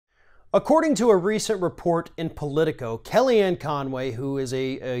According to a recent report in Politico, Kellyanne Conway, who is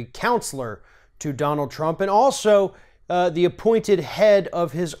a counselor to Donald Trump and also the appointed head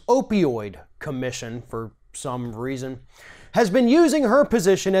of his opioid commission for some reason, has been using her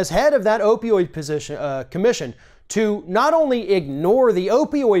position as head of that opioid commission to not only ignore the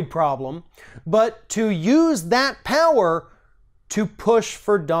opioid problem, but to use that power to push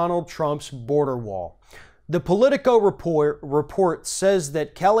for Donald Trump's border wall. The Politico report says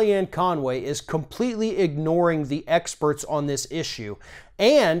that Kellyanne Conway is completely ignoring the experts on this issue,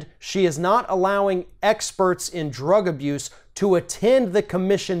 and she is not allowing experts in drug abuse to attend the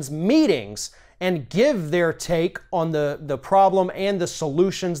commission's meetings and give their take on the problem and the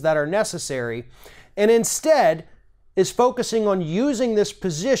solutions that are necessary, and instead is focusing on using this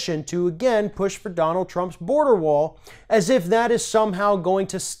position to again push for Donald Trump's border wall, as if that is somehow going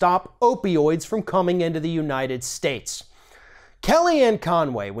to stop opioids from coming into the United States. Kellyanne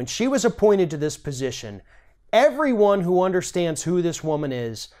Conway, when she was appointed to this position, everyone who understands who this woman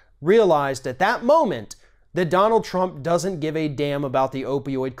is realized at that moment that Donald Trump doesn't give a damn about the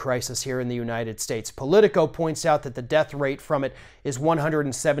opioid crisis here in the United States. Politico points out that the death rate from it is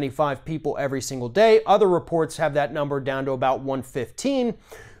 175 people every single day. Other reports have that number down to about 115.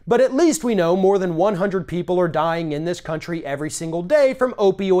 But at least we know more than 100 people are dying in this country every single day from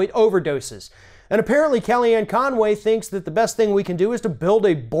opioid overdoses. And apparently Kellyanne Conway thinks that the best thing we can do is to build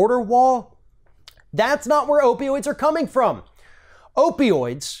a border wall. That's not where opioids are coming from.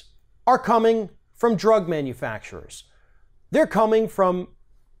 Opioids are coming from drug manufacturers. They're coming from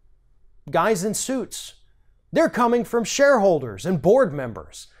guys in suits. They're coming from shareholders and board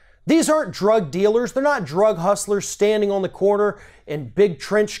members. These aren't drug dealers. They're not drug hustlers standing on the corner in big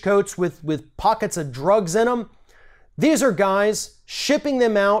trench coats with pockets of drugs in them. These are guys shipping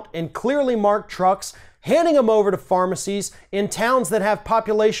them out in clearly marked trucks, handing them over to pharmacies in towns that have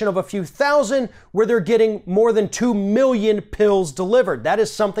population of a few thousand, where they're getting more than 2 million pills delivered. That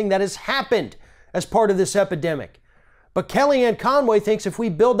is something that has happened as part of this epidemic. But Kellyanne Conway thinks if we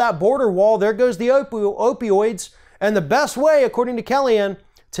build that border wall, there goes the opioids. And the best way, according to Kellyanne,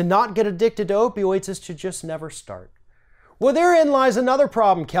 to not get addicted to opioids is to just never start. Well, therein lies another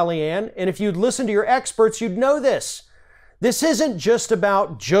problem, Kellyanne. And if you'd listen to your experts, you'd know this. This isn't just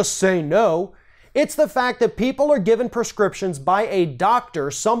about just say no. It's the fact that people are given prescriptions by a doctor,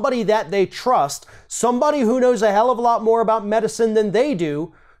 somebody that they trust, somebody who knows a hell of a lot more about medicine than they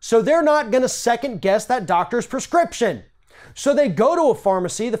do. So they're not going to second guess that doctor's prescription. So they go to a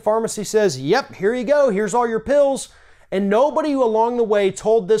pharmacy. The pharmacy says, yep, here you go. Here's all your pills. And nobody along the way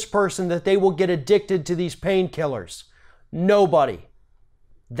told this person that they will get addicted to these painkillers. Nobody.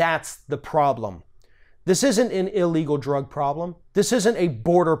 That's the problem. This isn't an illegal drug problem. This isn't a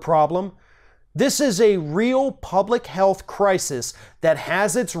border problem. This is a real public health crisis that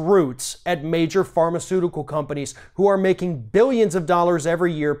has its roots at major pharmaceutical companies who are making billions of dollars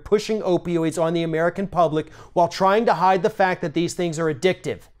every year pushing opioids on the American public while trying to hide the fact that these things are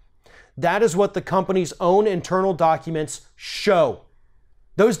addictive. That is what the company's own internal documents show.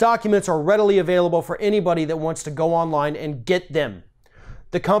 Those documents are readily available for anybody that wants to go online and get them.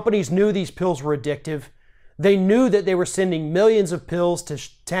 The companies knew these pills were addictive. They knew that they were sending millions of pills to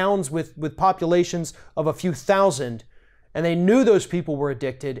towns with populations of a few thousand, and they knew those people were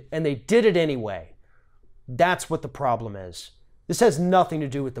addicted, and they did it anyway. That's what the problem is. This has nothing to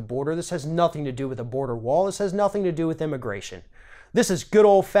do with the border. This has nothing to do with a border wall. This has nothing to do with immigration. This is good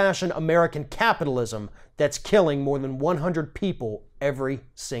old-fashioned American capitalism that's killing more than 100 people every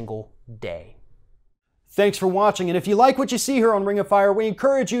single day. Thanks for watching, and if you like what you see here on Ring of Fire, we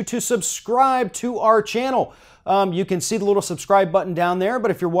encourage you to subscribe to our channel. You can see the little subscribe button down there,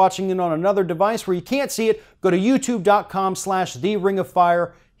 but if you're watching it on another device where you can't see it, go to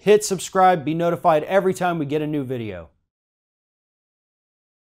youtube.com/TheRingOfFire, hit subscribe, be notified every time we get a new video.